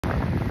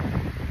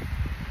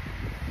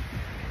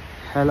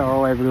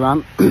Hello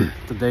everyone.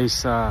 Today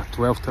is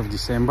 12th of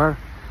December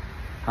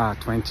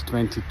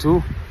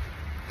 2022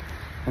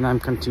 and I'm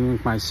continuing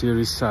my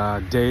series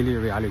Daily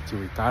Reality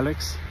with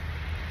Alex,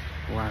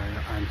 where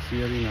I'm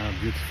here in a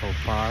beautiful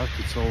park.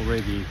 It's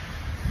already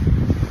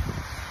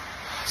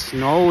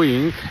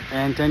snowing,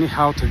 and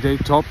anyhow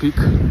today's topic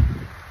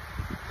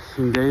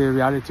in Daily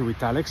Reality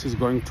with Alex is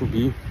going to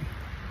be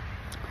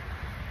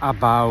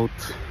about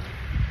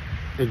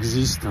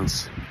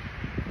existence.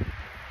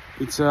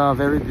 It's a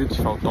very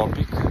beautiful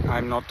topic.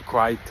 I'm not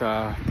quite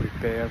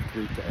prepared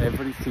with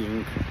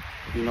everything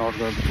in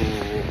order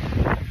to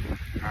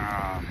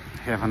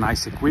have a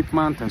nice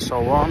equipment and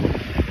so on,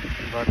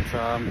 but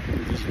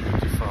this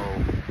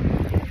beautiful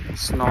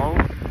snow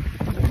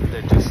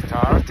that just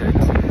started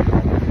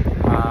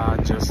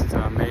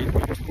made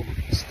me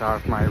to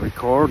start my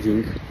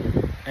recording,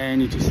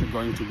 and it is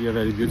going to be a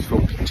very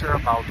beautiful picture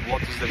about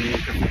what is the meaning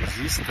of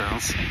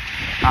existence,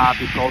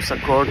 because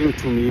according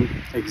to me,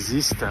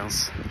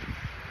 existence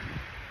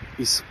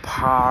is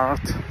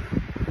part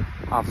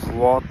of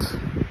what,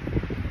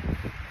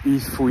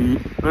 if we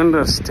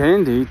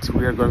understand it,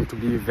 we are going to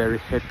be very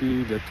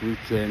happy that we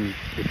can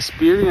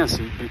experience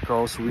it,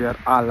 because we are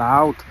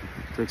allowed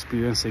to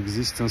experience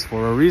existence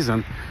for a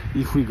reason.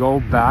 If we go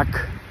back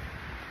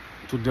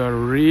to the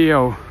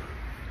real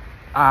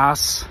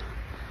us,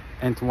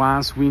 and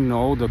once we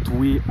know that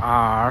we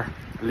are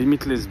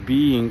limitless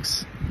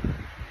beings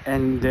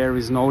and there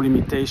is no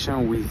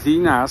limitation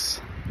within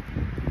us,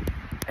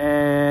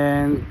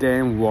 and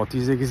then what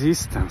is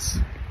existence?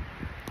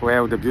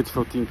 Well, the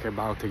beautiful thing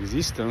about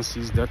existence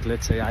is that,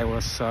 let's say I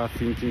was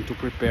thinking to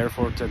prepare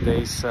for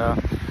today's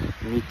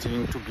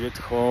meeting, to be at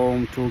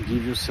home, to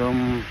give you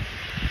some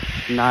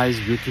nice,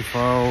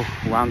 beautiful,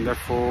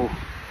 wonderful,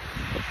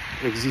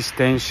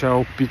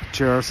 existential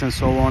pictures and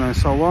so on and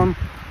so on.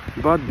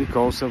 But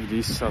because of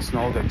this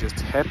snow that just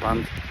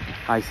happened,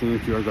 I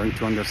think you are going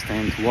to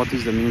understand what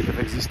is the meaning of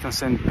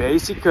existence. And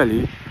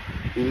basically,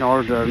 in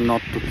order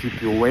not to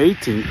keep you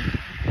waiting,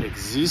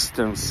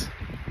 existence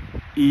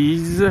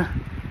is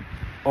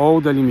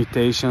all the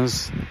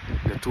limitations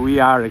that we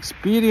are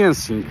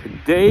experiencing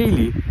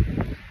daily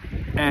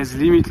as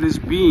limitless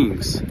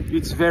beings.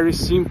 It's very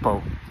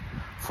simple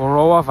for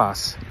all of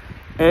us.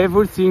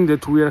 Everything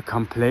that we are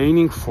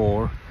complaining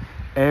for,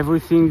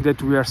 everything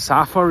that we are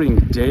suffering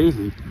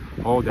daily,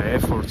 all the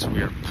efforts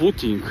we are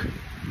putting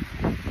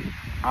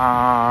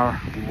are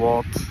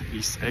what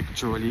is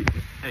actually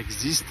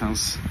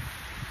existence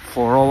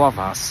for all of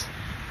us.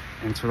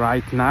 And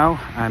right now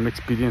I'm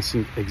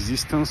experiencing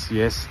existence.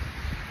 Yes,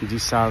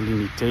 these are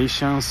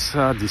limitations,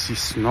 this is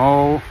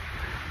snow,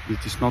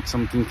 it is not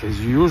something as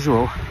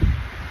usual,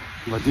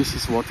 but this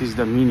is what is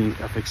the meaning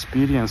of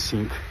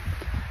experiencing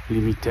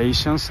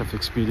limitations, of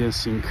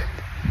experiencing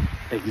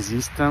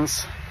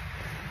existence,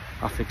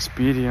 of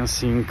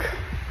experiencing.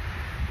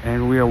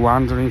 And we are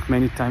wondering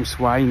many times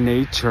why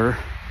nature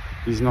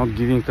is not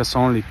giving us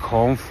only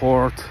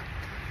comfort,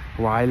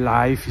 why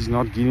life is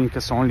not giving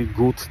us only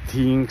good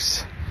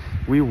things.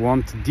 We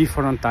want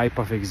different type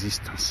of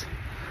existence.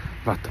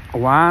 But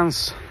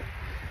once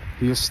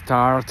you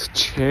start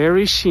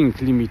cherishing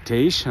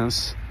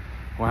limitations,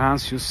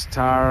 once you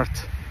start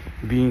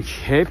being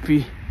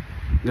happy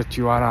that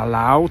you are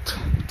allowed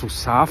to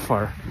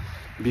suffer,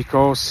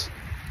 because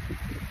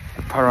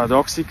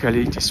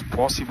paradoxically it is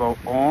possible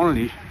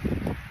only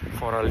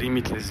for a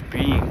limitless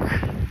being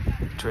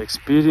to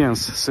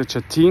experience such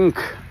a thing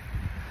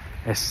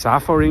as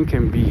suffering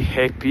and be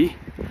happy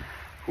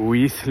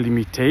with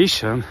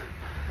limitation,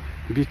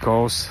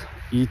 because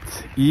it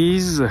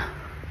is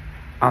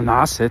an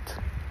asset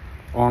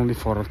only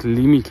for a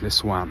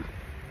limitless one.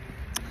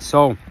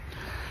 So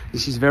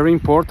this is very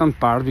important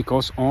part,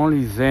 because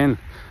only then,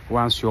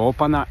 once you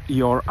open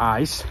your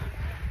eyes,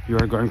 you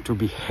are going to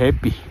be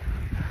happy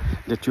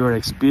that you are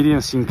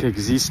experiencing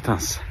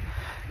existence,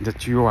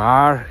 that you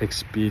are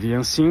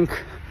experiencing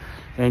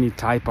any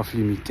type of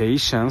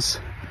limitations,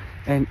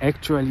 and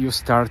actually you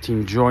start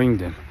enjoying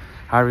them.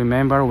 I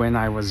remember when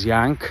I was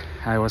young,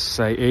 I was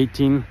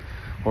 18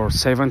 or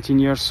 17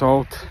 years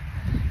old,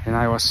 and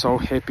I was so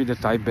happy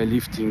that I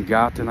believed in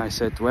God, and I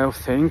said, well,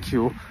 thank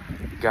you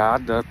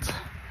God that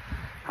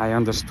I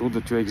understood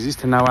that you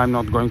exist, and now I'm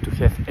not going to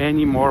have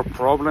any more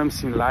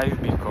problems in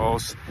life,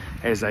 because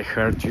as I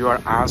heard, you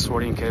are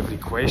answering every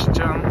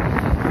question,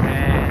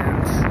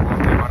 and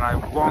whatever I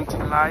want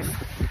in life,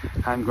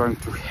 I'm going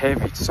to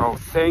have it. So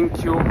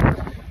thank you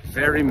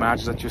very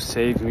much that you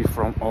saved me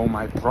from all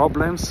my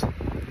problems,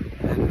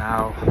 and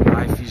now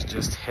life is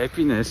just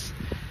happiness.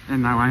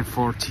 And now I'm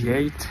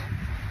 48,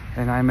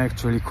 and I'm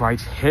actually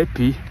quite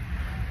happy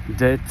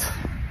that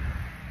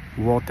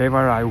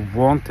whatever I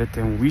wanted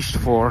and wished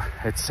for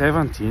at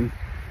 17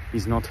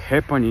 is not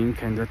happening,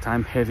 and that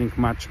I'm having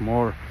much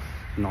more,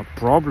 not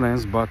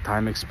problems, but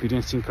I'm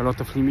experiencing a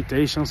lot of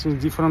limitations in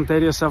different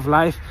areas of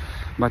life,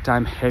 but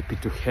I'm happy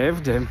to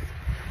have them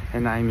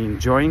and I'm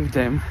enjoying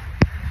them.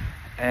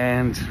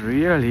 And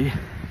really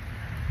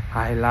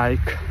I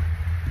like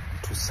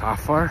to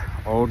suffer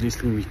all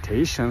these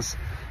limitations,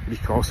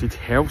 because it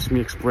helps me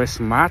express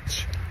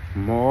much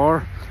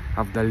more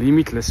of the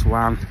limitless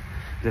one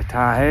that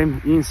I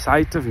am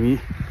inside of me.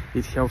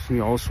 It helps me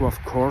also,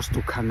 of course,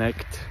 to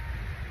connect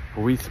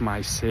with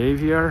my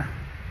Savior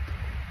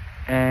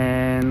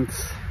and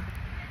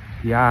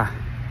yeah,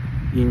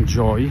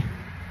 enjoy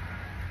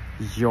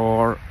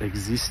your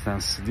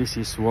existence. This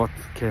is what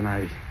can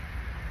I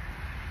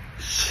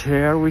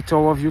share with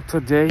all of you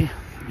today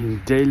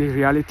in Daily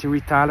Reality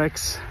with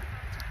Alex.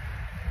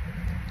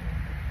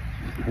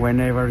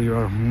 Whenever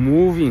you're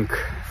moving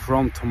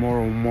from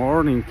tomorrow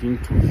morning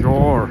into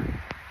your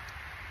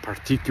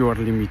particular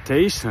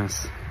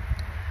limitations,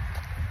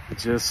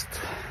 just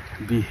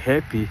be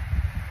happy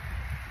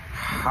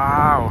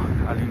how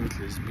a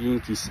limitless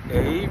being is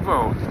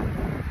able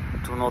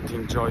to not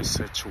enjoy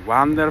such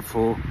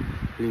wonderful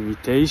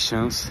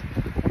limitations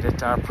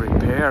that are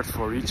prepared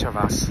for each of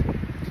us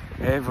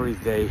every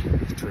day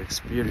to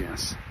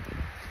experience.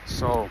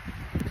 So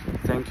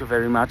thank you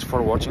very much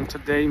for watching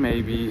today.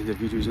 Maybe the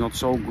video is not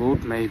so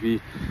good,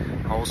 maybe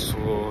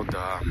also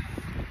the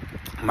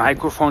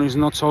microphone is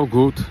not so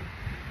good,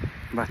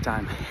 but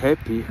I'm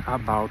happy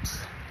about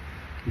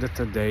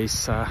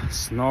today's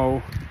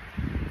snow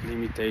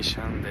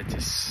limitation that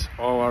is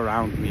all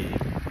around me.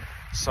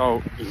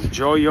 So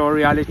enjoy your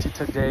reality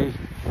today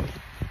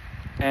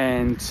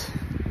and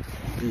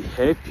be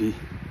happy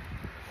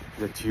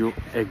that you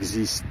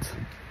exist,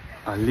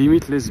 a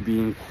limitless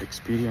being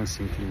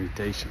experiencing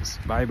limitations.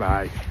 Bye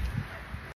bye.